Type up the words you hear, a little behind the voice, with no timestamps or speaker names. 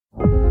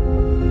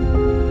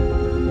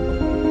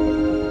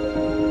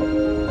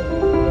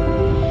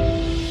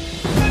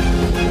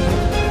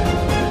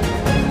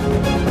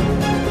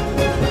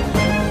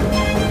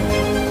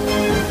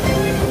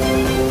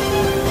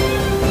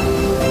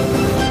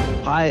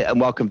and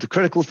welcome to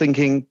Critical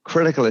Thinking,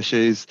 Critical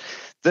Issues.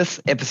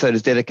 This episode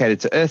is dedicated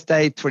to Earth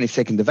Day,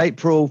 22nd of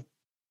April.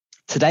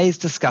 Today's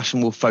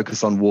discussion will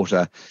focus on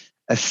water,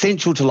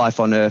 essential to life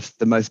on Earth,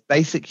 the most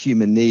basic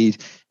human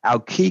need. Our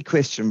key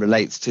question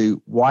relates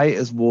to why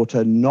is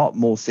water not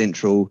more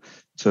central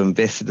to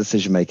investor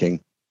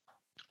decision-making?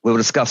 We'll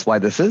discuss why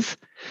this is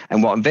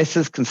and what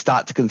investors can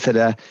start to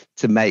consider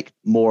to make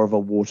more of a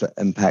water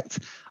impact.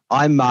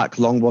 I'm Mark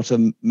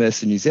Longwater,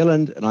 Mercer New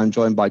Zealand, and I'm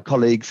joined by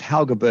colleagues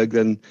Helga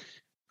Berglund,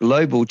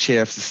 Global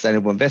Chair of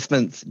Sustainable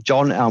Investments,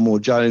 John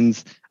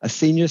Elmore-Jones, a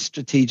Senior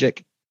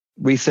Strategic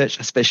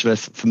Research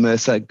Specialist for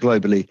Mercer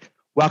globally.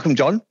 Welcome,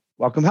 John.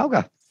 Welcome,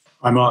 Helga.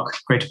 Hi, Mark.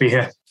 Great to be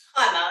here.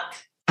 Hi, Mark.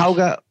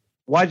 Helga,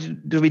 why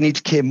do we need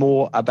to care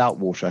more about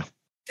water?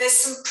 There's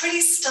some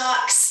pretty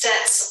stark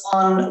stats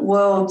on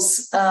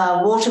world's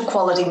water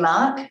quality,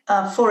 Mark.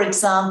 For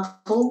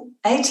example,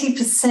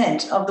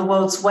 80% of the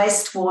world's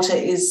wastewater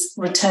is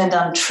returned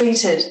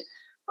untreated.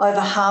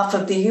 Over half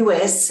of the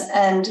US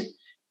and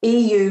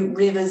EU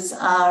rivers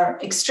are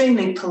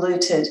extremely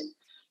polluted.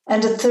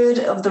 And a third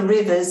of the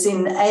rivers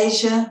in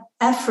Asia,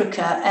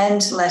 Africa,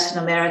 and Latin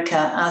America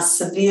are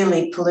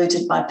severely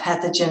polluted by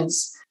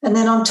pathogens. And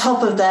then on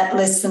top of that,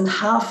 less than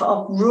half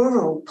of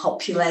rural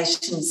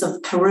populations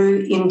of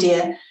Peru,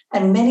 India,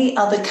 and many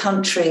other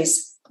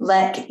countries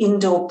lack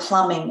indoor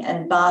plumbing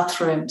and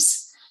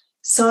bathrooms.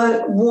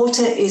 So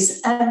water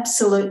is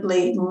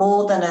absolutely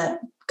more than a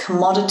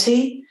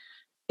commodity.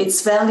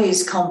 Its value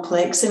is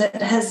complex and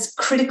it has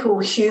critical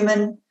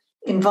human,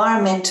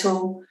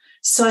 environmental,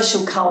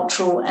 social,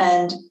 cultural,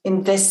 and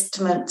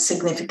investment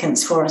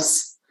significance for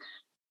us.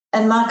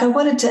 And Mark, I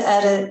wanted to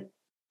add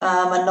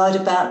a note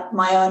about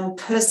my own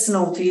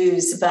personal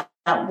views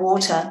about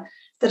water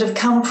that have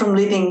come from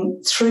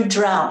living through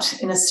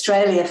drought in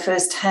Australia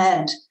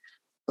firsthand,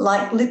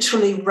 like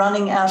literally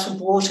running out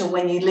of water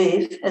when you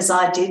live, as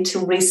I did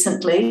till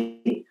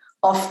recently,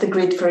 off the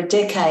grid for a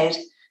decade,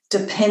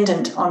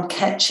 dependent on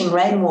catching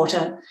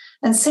rainwater,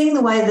 and seeing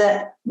the way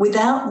that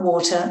without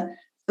water,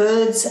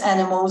 birds,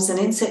 animals, and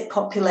insect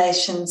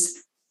populations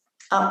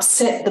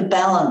upset the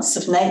balance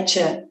of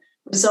nature,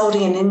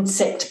 resulting in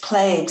insect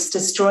plagues,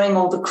 destroying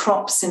all the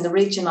crops in the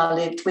region I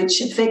lived,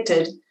 which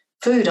affected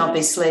food,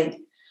 obviously.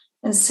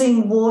 And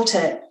seeing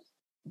water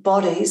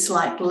bodies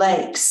like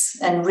lakes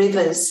and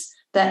rivers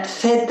that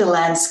fed the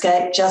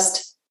landscape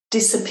just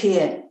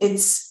disappear.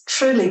 It's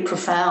truly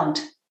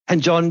profound.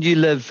 And John, you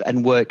live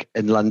and work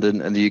in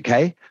London in the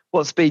UK.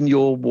 What's been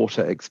your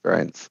water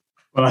experience?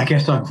 Well, I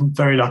guess I'm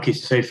very lucky to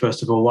say,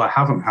 first of all, I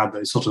haven't had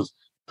those sort of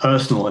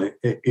personal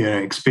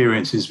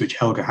experiences which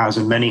Helga has,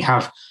 and many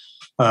have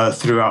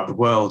throughout the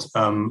world,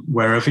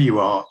 wherever you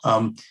are.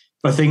 But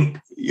I think,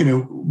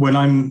 when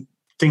I'm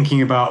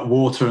thinking about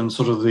water and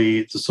sort of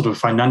the sort of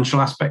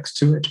financial aspects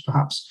to it,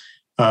 perhaps,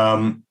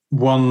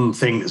 one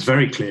thing that's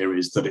very clear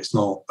is that it's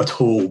not at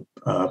all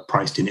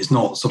priced in. It's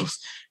not sort of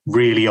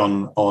really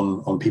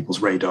on people's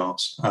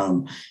radars.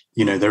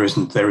 There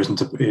isn't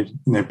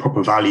a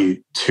proper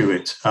value to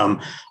it.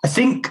 I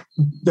think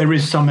there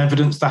is some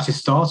evidence that is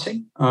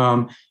starting.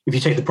 If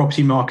you take the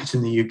property market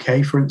in the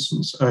UK, for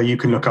instance, you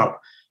can look up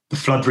the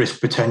flood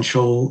risk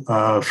potential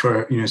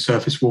for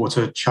surface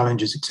water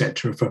challenges,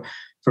 etc.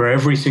 For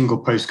every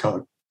single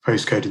postcode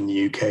in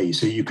the UK.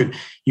 So you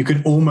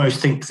could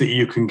almost think that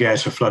you can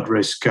get a flood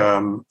risk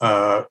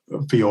for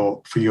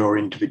your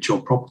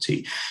individual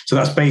property. So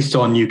that's based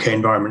on UK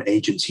Environment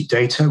Agency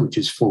data, which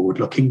is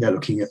forward-looking. They're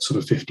looking at sort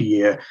of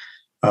 50-year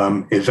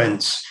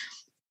events.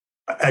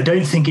 I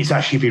don't think it's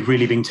actually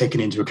really being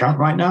taken into account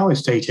right now.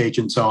 Estate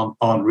agents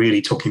aren't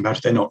really talking about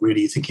it. They're not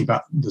really thinking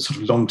about the sort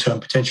of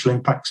long-term potential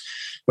impacts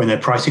when they're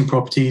pricing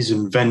properties,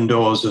 and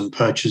vendors and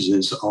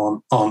purchasers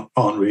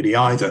aren't really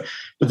either.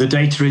 But the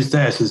data is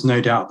there, so there's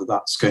no doubt that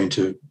that's going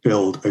to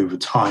build over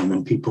time,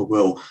 and people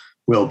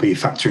will be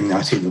factoring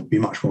that in. It'll be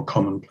much more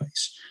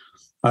commonplace.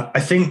 I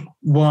think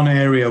one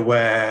area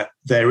where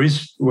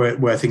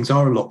where things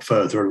are a lot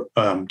further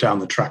down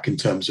the track in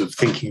terms of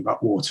thinking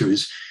about water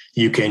is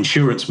the UK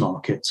insurance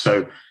market.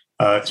 So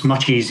it's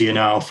much easier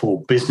now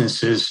for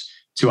businesses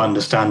to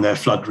understand their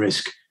flood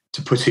risk,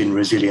 to put in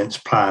resilience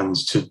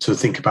plans, to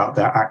think about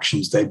their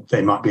actions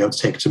they might be able to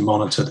take to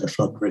monitor their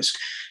flood risk,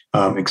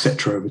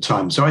 etc. over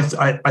time. So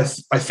I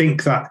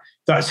think that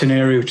that's an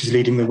area which is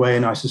leading the way,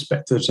 and I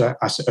suspect that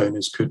asset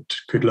owners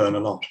could learn a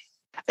lot.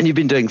 And you've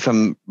been doing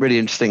some really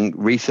interesting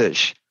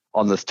research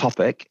on this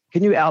topic.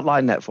 Can you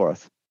outline that for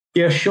us?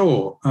 Yeah,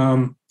 sure.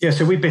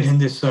 So we've been in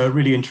this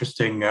really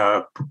interesting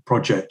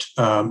project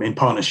in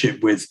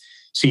partnership with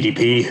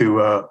CDP, who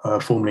are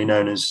formerly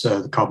known as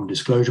the Carbon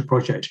Disclosure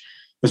Project,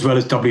 as well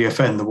as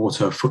WFN, the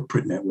Water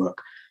Footprint Network.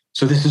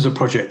 So this is a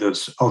project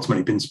that's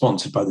ultimately been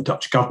sponsored by the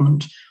Dutch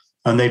government.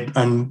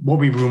 And what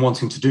we've been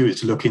wanting to do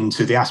is to look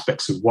into the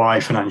aspects of why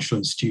financial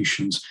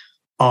institutions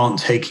aren't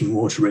taking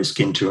water risk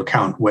into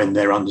account when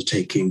they're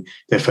undertaking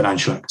their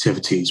financial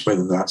activities,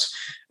 whether that's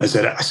as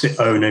an asset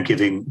owner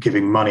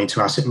giving money to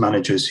asset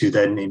managers who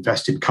then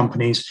invest in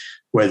companies,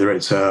 whether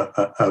it's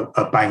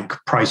a bank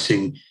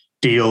pricing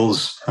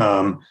deals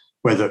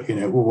whether,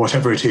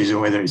 whatever it is,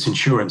 or whether it's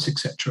insurance,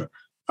 etc.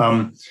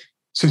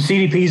 So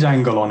CDP's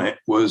angle on it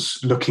was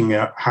looking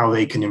at how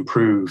they can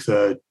improve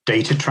the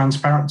data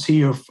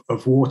transparency of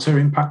water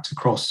impact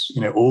across,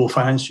 all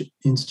financial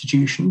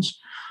institutions.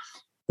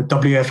 The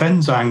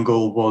WFN's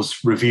angle was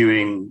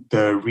reviewing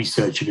the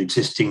research of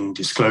existing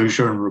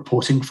disclosure and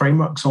reporting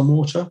frameworks on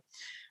water,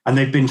 and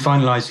they've been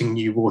finalising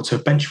new water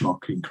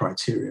benchmarking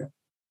criteria.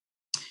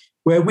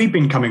 Where we've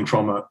been coming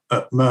from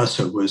at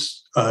Mercer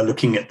was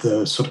looking at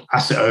the sort of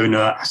asset owner,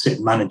 asset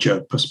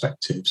manager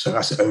perspective. So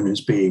asset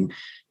owners being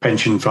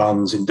pension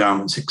funds,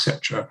 endowments,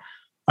 etc.,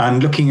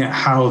 and looking at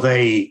how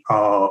they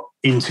are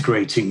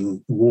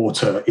integrating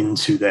water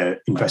into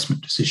their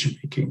investment decision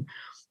making,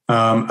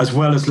 as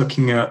well as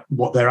looking at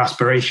what their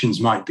aspirations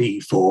might be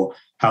for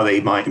how they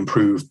might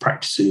improve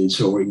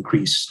practices or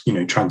increase,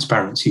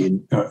 transparency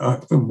in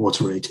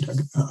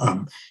water-related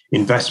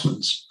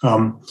investments.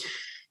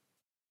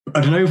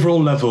 At an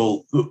overall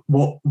level,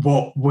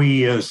 what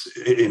we as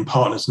in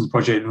partners in the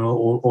project and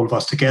all of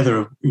us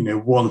together,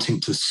 wanting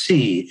to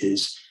see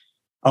is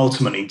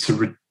ultimately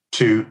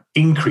to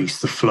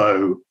increase the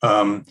flow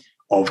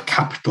of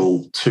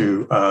capital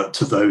to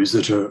those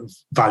that are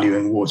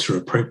valuing water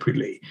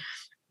appropriately,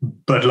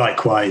 but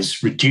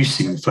likewise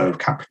reducing the flow of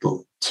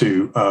capital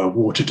to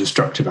water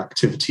destructive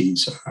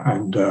activities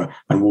and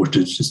water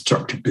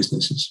destructive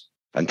businesses.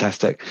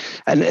 Fantastic.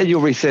 And in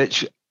your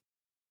research,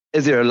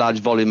 is there a large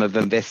volume of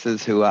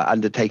investors who are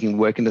undertaking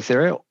work in this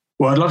area?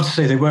 Well, I'd love to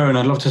say they were, and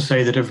I'd love to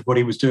say that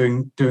everybody was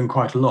doing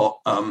quite a lot.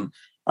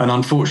 And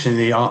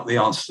unfortunately, the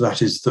answer to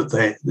that is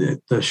that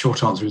the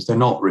short answer is they're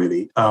not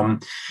really.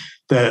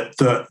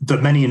 That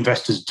many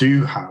investors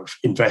do have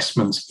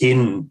investments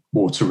in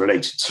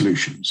water-related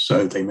solutions,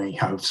 so they may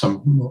have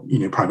some,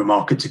 private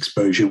markets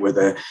exposure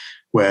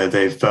where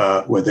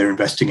they're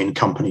investing in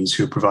companies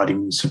who are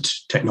providing some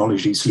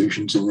technology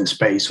solutions in this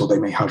space, or they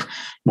may have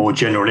more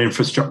general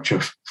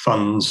infrastructure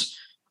funds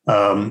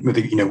with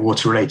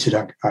water-related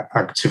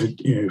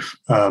activity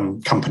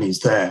companies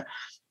there.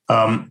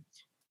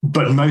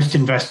 But most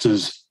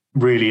investors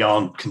really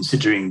aren't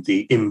considering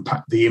the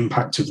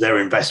impact of their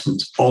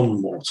investments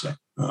on water.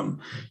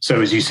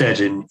 So as you said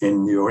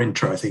in your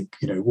intro, I think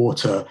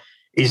water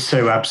is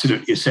so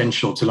absolutely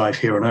essential to life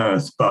here on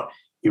Earth, but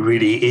it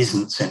really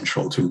isn't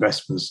central to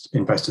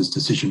investors'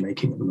 decision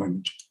making at the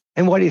moment.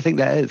 And why do you think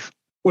that is?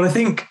 Well, I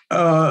think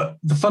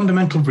the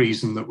fundamental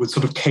reason that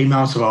sort of came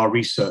out of our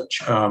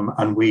research,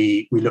 and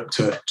we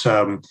looked at,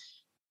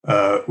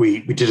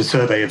 we did a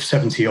survey of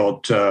 70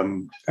 odd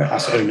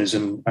asset owners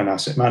and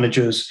asset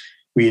managers.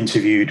 We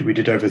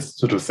did over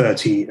sort of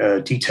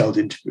 30 detailed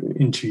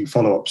interview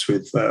follow-ups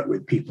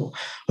with people.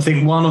 I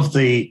think one of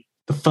the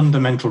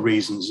fundamental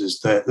reasons is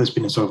that there's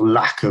been a sort of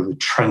lack of a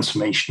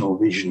transformational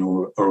vision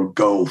or a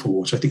goal for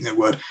water. I think the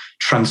word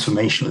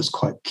transformational is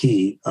quite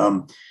key.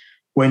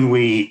 When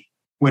we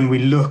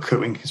look at,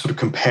 when we sort of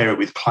compare it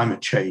with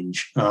climate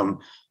change,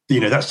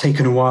 that's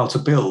taken a while to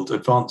build.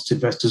 Advanced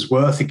investors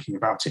were thinking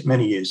about it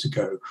many years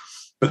ago,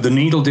 but the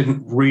needle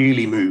didn't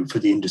really move for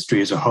the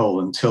industry as a whole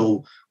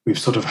until we've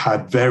sort of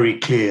had very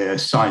clear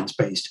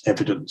science-based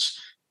evidence,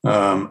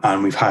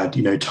 and we've had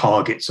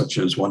targets such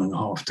as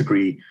 1.5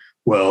 degree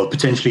world,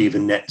 potentially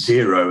even net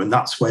zero, and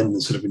that's when the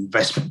sort of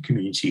investment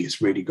community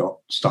has really got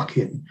stuck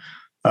in.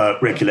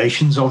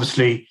 Regulations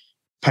obviously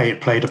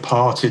played a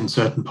part in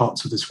certain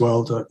parts of this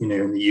world. In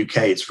the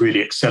UK, it's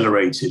really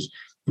accelerated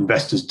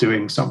investors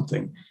doing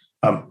something.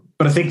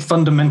 But I think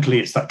fundamentally,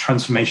 it's that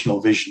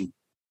transformational vision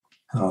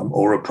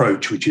or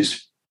approach which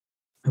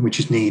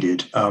is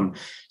needed.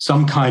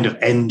 Some kind of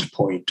end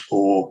point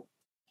or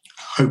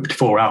hoped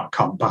for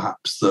outcome,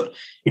 perhaps, that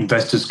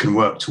investors can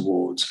work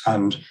towards,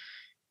 and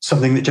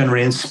something that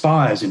generally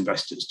inspires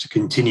investors to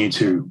continue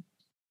to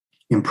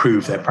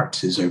improve their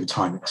practices over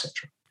time,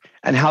 etc.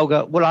 And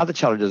Helga, what are the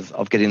challenges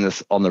of getting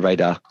this on the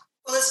radar?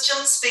 Well, as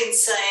John's been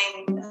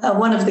saying,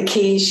 one of the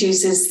key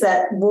issues is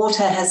that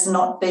water has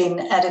not been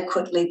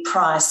adequately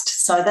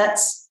priced. So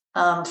that's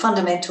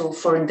fundamental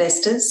for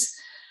investors.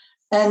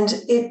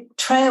 And it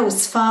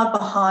trails far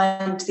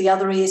behind the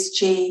other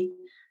ESG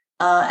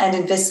and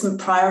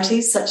investment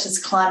priorities, such as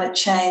climate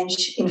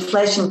change,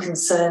 inflation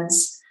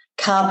concerns,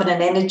 carbon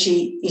and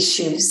energy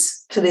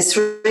issues, for this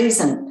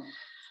reason.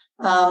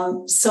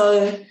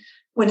 So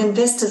when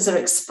investors are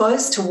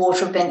exposed to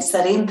water events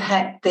that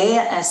impact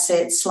their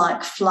assets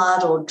like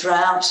flood or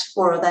drought,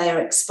 or they are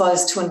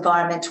exposed to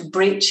environmental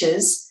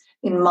breaches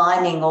in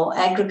mining or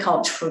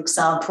agriculture, for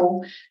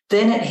example,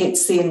 then it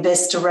hits the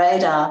investor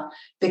radar,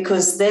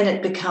 because then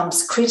it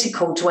becomes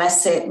critical to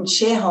asset and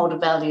shareholder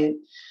value.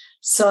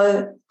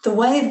 So the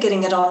way of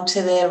getting it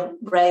onto their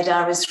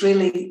radar is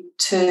really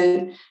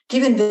to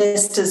give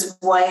investors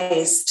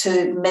ways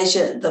to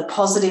measure the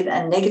positive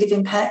and negative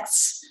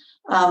impacts,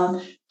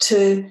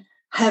 to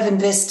have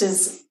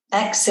investors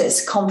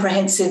access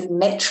comprehensive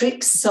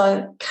metrics.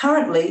 So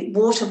currently,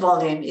 water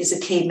volume is a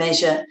key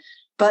measure,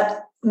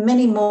 but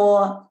many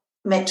more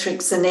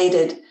metrics are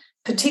needed,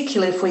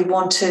 particularly if we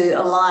want to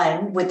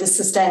align with the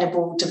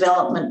Sustainable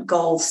Development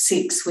Goal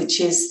 6, which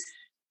is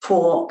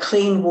for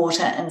clean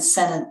water and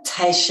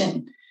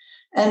sanitation.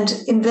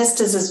 And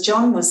investors, as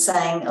John was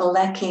saying, are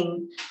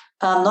lacking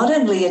not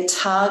only a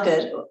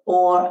target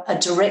or a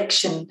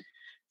direction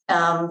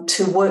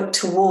to work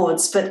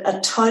towards, but a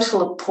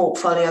total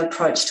portfolio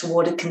approach to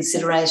water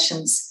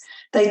considerations.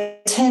 They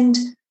tend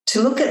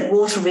to look at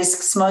water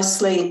risks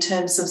mostly in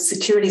terms of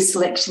security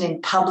selection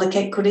in public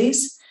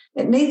equities.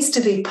 It needs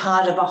to be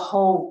part of a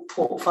whole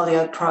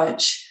portfolio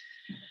approach.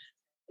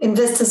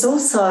 Investors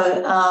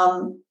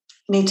also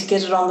need to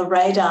get it on the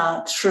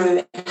radar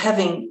through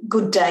having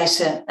good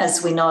data,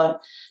 as we know,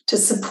 to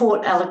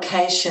support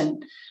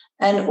allocation,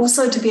 and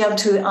also to be able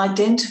to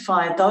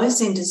identify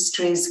those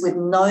industries with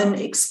known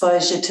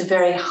exposure to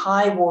very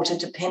high water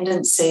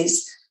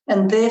dependencies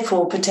and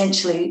therefore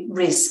potentially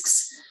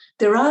risks.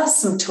 There are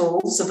some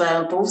tools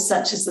available,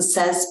 such as the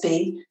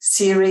SASB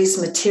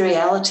series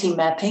materiality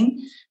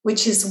mapping,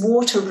 which is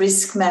water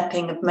risk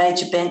mapping of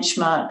major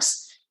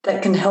benchmarks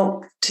that can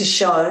help to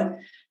show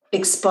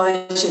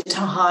exposure to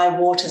high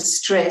water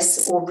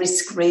stress or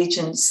risk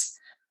regions.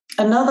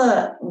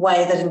 Another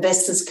way that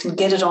investors can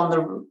get it on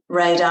the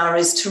radar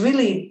is to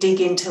really dig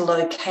into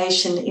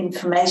location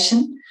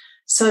information.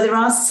 So there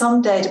are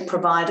some data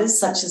providers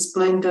such as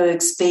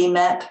Bloomberg's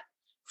BMAP,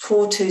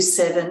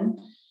 427,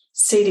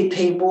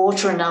 CDP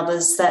Water and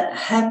others that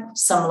have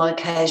some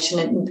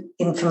location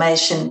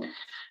information,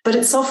 but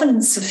it's often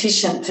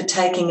insufficient for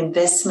taking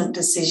investment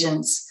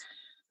decisions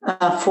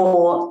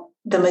for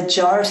the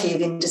majority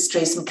of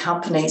industries and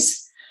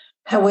companies.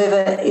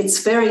 However,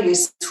 it's very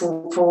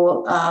useful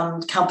for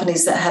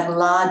companies that have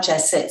large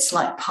assets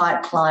like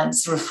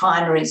pipelines,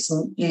 refineries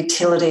and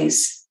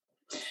utilities.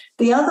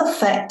 The other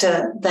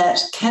factor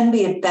that can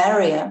be a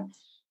barrier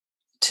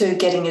to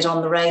getting it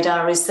on the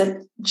radar is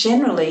that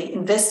generally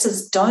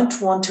investors don't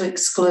want to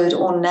exclude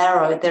or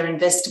narrow their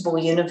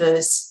investable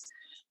universe,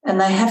 and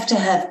they have to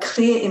have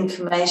clear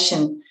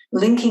information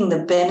linking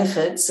the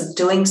benefits of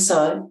doing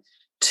so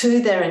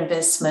to their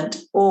investment,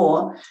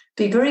 or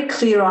be very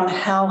clear on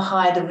how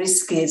high the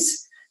risk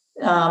is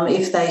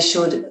if they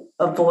should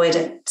avoid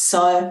it.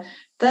 So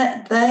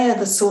that they are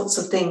the sorts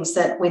of things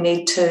that we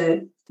need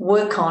to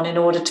work on in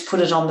order to put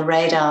it on the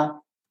radar.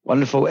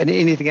 Wonderful. And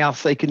anything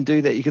else they can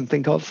do that you can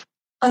think of?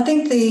 I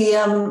think the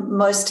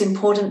most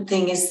important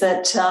thing is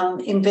that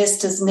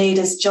investors need,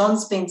 as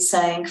John's been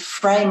saying,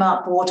 frame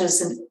up water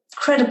as an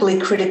incredibly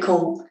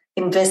critical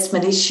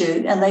investment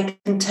issue, and they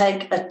can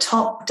take a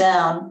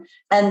top-down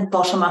and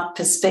bottom-up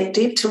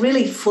perspective to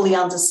really fully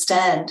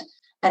understand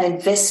and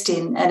invest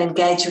in and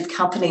engage with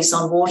companies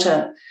on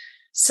water.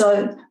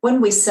 So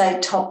when we say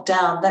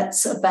top-down,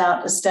 that's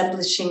about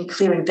establishing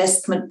clear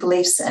investment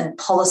beliefs and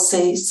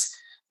policies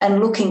and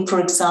looking, for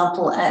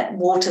example, at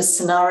water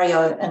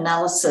scenario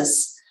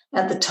analysis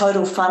at the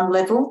total fund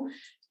level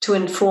to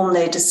inform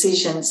their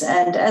decisions.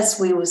 And as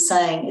we were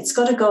saying, it's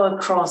got to go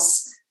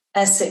across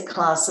asset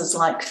classes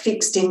like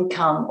fixed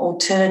income,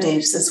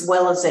 alternatives, as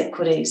well as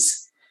equities.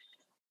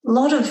 A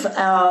lot of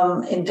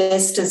our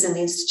investors in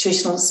the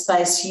institutional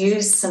space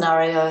use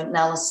scenario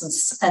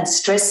analysis and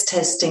stress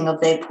testing of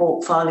their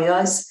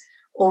portfolios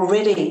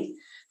already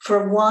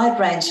for a wide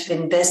range of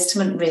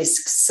investment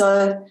risks.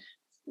 So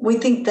we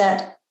think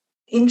that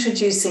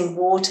introducing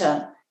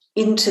water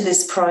into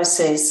this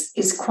process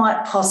is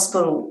quite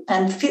possible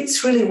and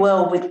fits really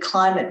well with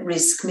climate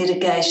risk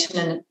mitigation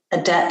and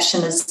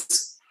adaptation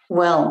as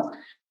well.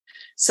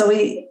 So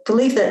we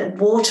believe that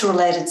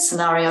water-related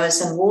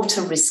scenarios and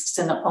water risks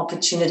and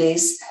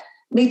opportunities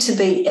need to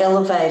be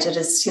elevated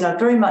as,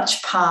 very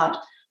much part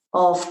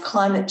of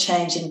climate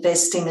change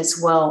investing as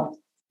well.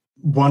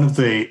 One of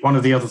the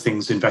other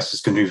things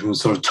investors can do from a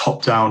sort of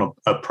top-down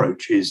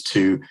approach is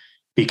to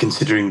be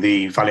considering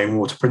the Valuing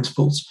Water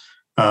principles.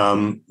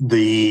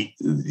 These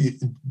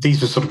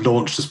were sort of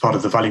launched as part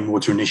of the Valuing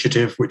Water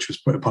Initiative, which was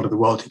part of the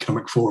World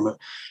Economic Forum at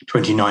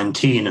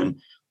 2019.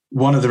 And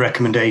one of the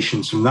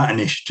recommendations from that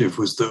initiative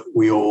was that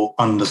we all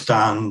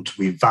understand,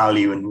 we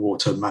value and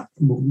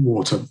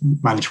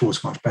manage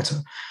water much better.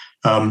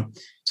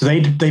 So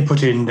they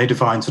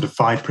define sort of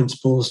 5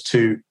 principles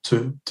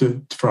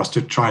for us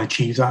to try and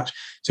achieve that.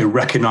 So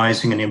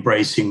recognizing and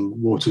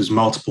embracing water's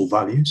multiple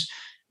values,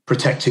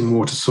 protecting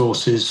water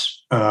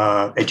sources,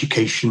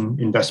 education,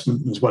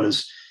 investment, as well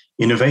as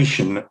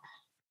innovation.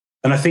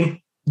 And I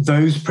think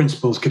those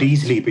principles could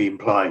easily be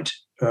applied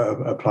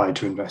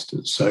to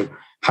investors. So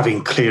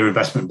having clear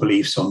investment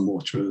beliefs on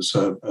water,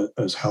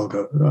 as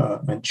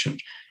Helga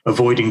mentioned,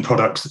 avoiding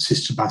products that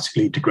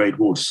systematically degrade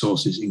water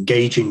sources,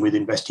 engaging with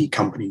investee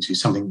companies is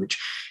something which,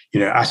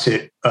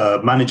 asset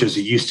managers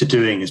are used to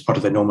doing as part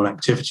of their normal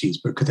activities,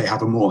 but could they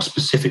have a more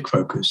specific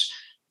focus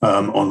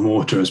on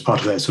water as part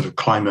of their sort of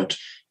climate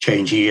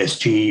change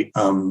ESG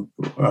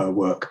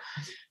work,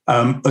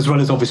 as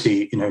well as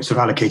obviously, sort of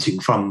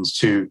allocating funds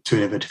to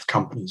innovative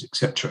companies,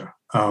 etc.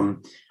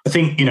 I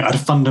think, at a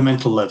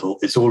fundamental level,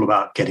 it's all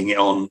about getting it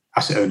on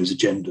asset owners'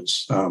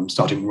 agendas,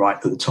 starting right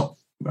at the top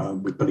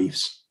with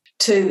beliefs.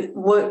 to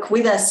work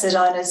with asset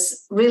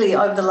owners. Really,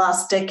 over the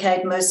last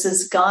decade,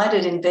 Mercer's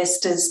guided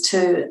investors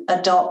to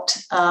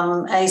adopt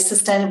a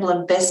sustainable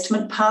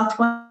investment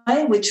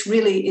pathway, which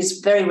really is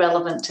very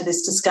relevant to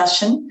this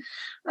discussion,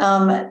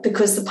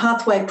 because the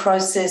pathway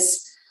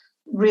process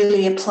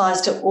really applies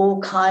to all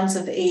kinds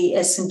of E,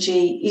 S and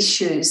G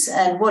issues.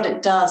 And what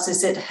it does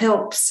is it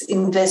helps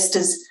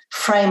investors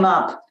frame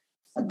up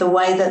the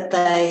way that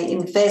they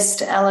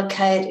invest,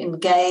 allocate,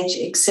 engage,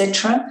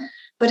 etc.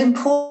 But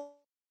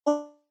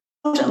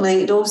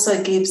importantly, it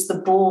also gives the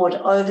board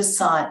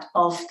oversight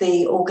of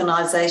the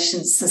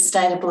organisation's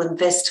sustainable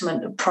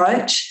investment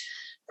approach.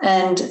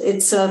 And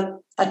it's a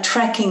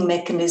tracking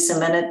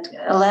mechanism, and it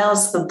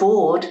allows the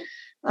board,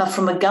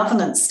 from a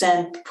governance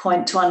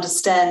standpoint, to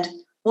understand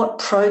what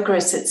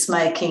progress it's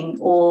making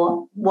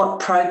or what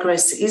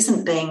progress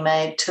isn't being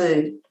made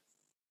too.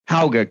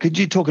 Helga, could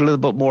you talk a little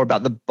bit more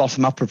about the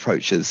bottom-up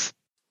approaches?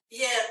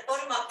 Yeah,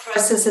 bottom-up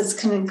processes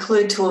can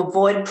include to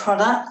avoid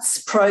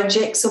products,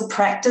 projects or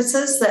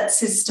practices that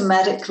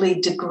systematically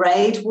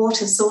degrade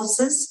water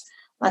sources.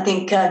 I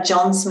think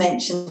John's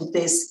mentioned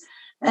this.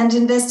 And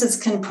investors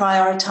can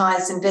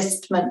prioritise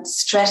investment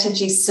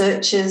strategy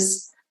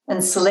searches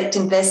and select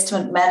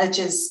investment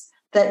managers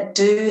that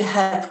do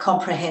have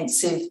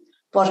comprehensive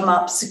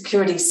bottom-up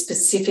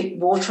security-specific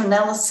water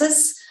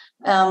analysis,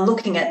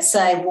 looking at,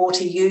 say,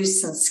 water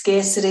use and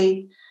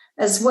scarcity,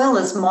 as well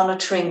as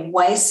monitoring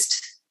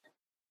waste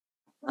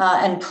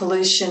and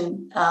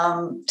pollution,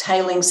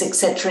 tailings,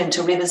 etc.,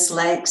 into rivers,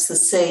 lakes, the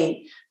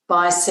sea,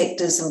 by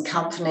sectors and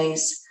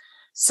companies.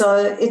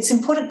 So it's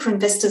important for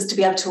investors to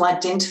be able to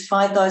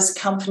identify those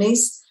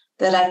companies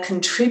that are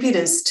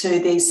contributors to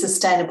the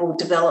Sustainable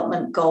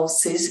Development Goal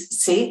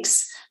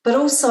 6, but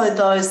also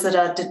those that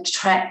are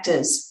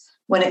detractors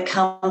when it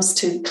comes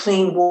to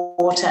clean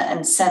water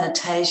and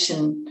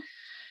sanitation.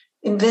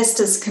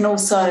 Investors can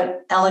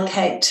also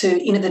allocate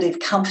to innovative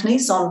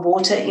companies on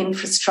water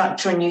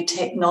infrastructure and new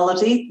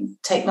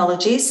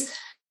technologies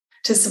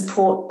to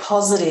support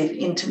positive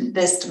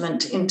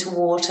investment into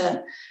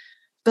water.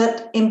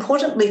 But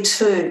importantly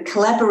too,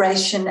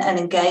 collaboration and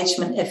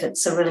engagement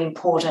efforts are really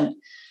important.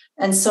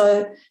 And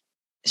so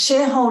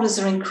shareholders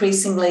are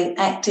increasingly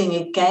acting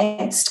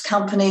against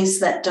companies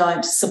that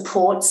don't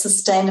support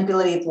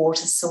sustainability of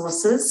water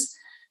sources.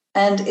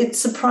 And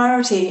it's a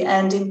priority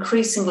and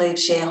increasingly of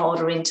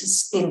shareholder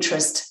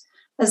interest,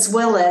 as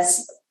well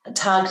as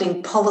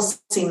targeting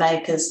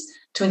policymakers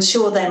to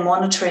ensure they're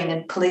monitoring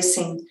and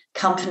policing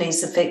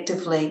companies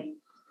effectively.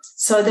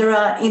 So there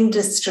are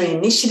industry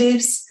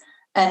initiatives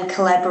and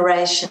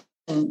collaboration.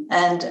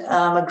 And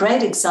a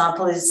great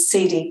example is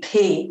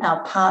CDP,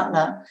 our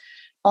partner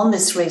on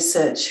this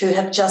research, who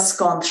have just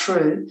gone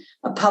through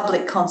a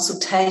public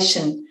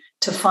consultation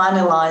to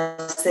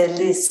finalise their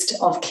list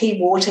of key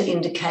water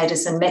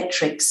indicators and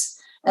metrics.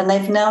 And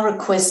they've now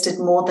requested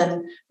more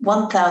than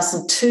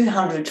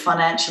 1,200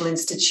 financial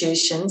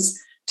institutions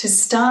to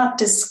start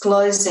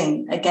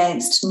disclosing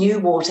against new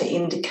water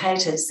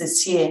indicators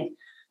this year.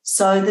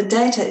 So the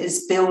data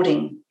is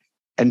building.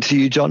 And to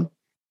you, John,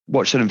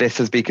 what should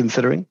investors be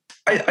considering?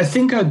 I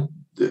think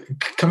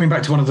coming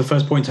back to one of the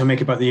first points I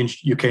make about the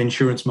UK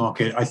insurance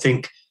market, I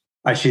think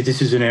actually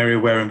this is an area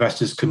where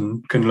investors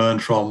can learn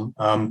from.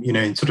 In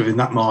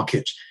that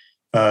market,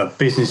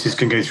 businesses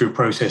can go through a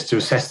process to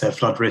assess their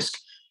flood risk.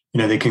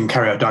 They can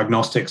carry out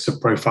diagnostics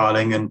of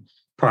profiling and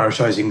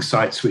prioritizing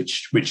sites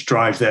which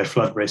drive their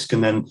flood risk,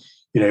 and then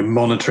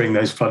monitoring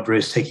those flood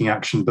risks, taking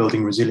action,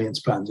 building resilience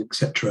plans,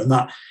 etc. And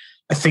that,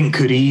 I think,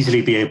 could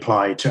easily be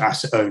applied to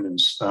asset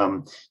owners.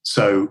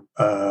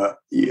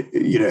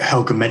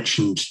 Helga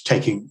mentioned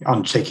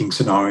undertaking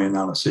scenario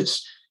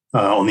analysis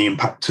on the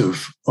impact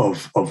of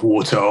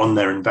water on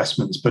their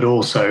investments, but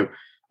also,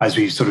 as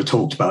we've sort of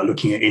talked about,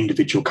 looking at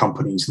individual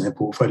companies and their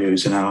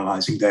portfolios and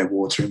analysing their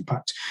water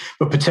impact.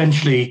 But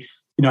potentially,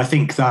 I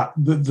think that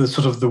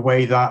the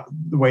way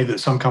that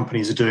some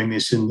companies are doing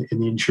this in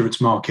the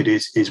insurance market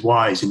is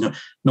wise, in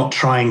not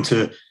trying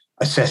to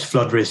assess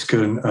flood risk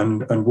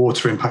and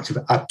water impact of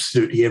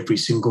absolutely every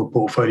single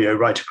portfolio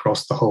right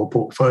across the whole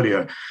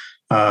portfolio,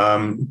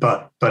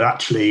 but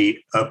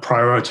actually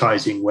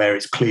prioritising where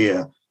it's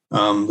clear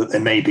that there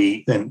may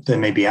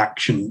be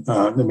action,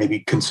 there may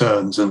be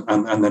concerns,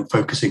 and then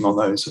focusing on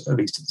those at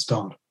least at the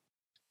start.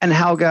 And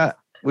Helga,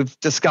 we've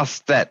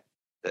discussed that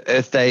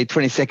Earth Day,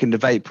 22nd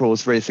of April,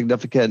 is very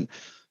significant.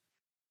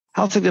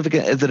 How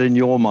significant is it in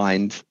your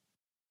mind?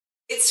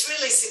 It's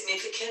really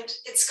significant.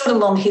 It's got a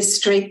long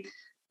history,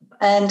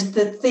 and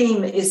the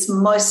theme is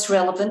most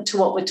relevant to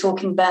what we're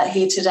talking about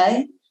here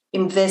today: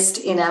 invest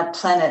in our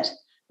planet.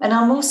 And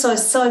I'm also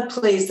so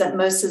pleased that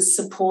Mercer's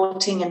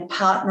supporting and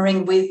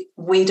partnering with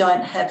We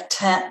Don't Have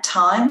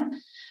Time,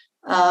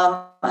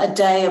 a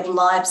day of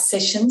live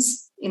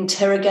sessions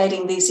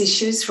interrogating these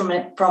issues from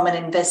an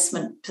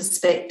investment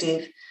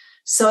perspective.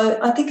 So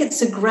I think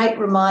it's a great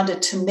reminder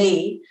to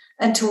me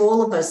and to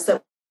all of us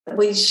that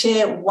we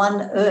share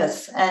one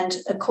Earth, and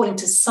according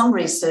to some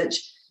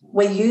research,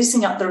 we're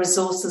using up the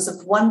resources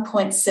of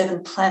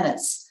 1.7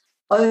 planets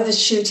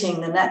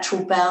overshooting the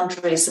natural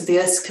boundaries of the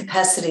Earth's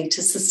capacity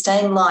to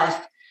sustain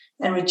life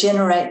and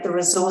regenerate the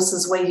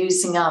resources we're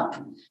using up.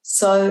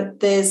 So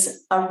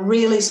there's a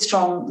really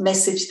strong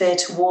message there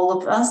to all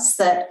of us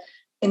that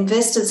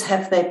investors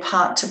have their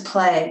part to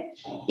play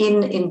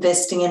in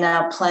investing in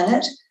our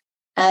planet,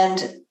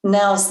 and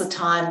now's the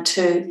time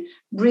to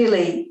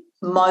really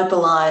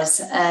mobilise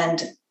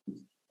and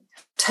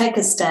take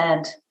a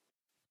stand.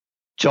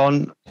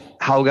 John,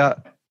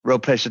 Helga, real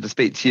pleasure to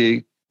speak to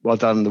you. Well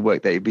done on the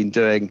work that you've been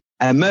doing.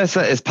 And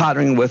Mercer is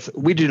partnering with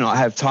We Do Not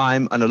Have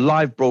Time on a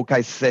live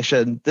broadcast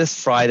session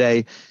this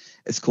Friday.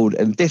 It's called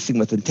Investing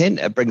with Intent.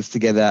 It brings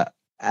together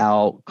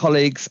our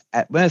colleagues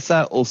at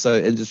Mercer, also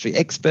industry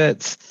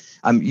experts.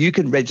 You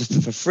can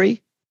register for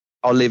free.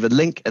 I'll leave a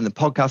link in the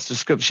podcast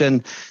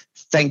description.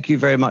 Thank you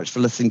very much for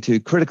listening to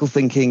Critical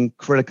Thinking,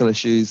 Critical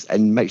Issues,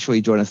 and make sure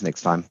you join us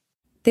next time.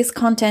 This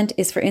content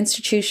is for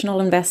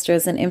institutional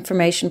investors and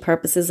information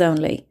purposes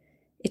only.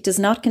 It does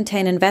not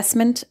contain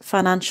investment,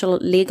 financial,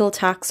 legal,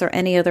 tax, or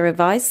any other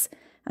advice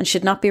and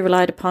should not be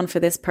relied upon for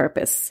this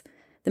purpose.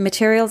 The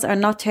materials are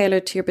not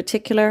tailored to your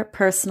particular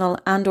personal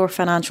and/or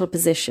financial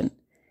position.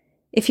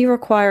 If you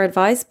require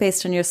advice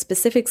based on your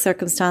specific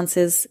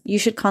circumstances, you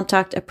should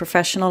contact a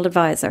professional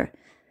advisor.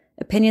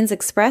 Opinions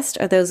expressed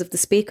are those of the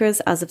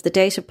speakers as of the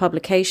date of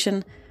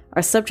publication,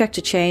 are subject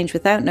to change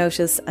without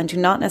notice, and do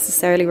not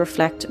necessarily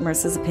reflect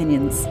Mercer's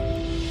opinions.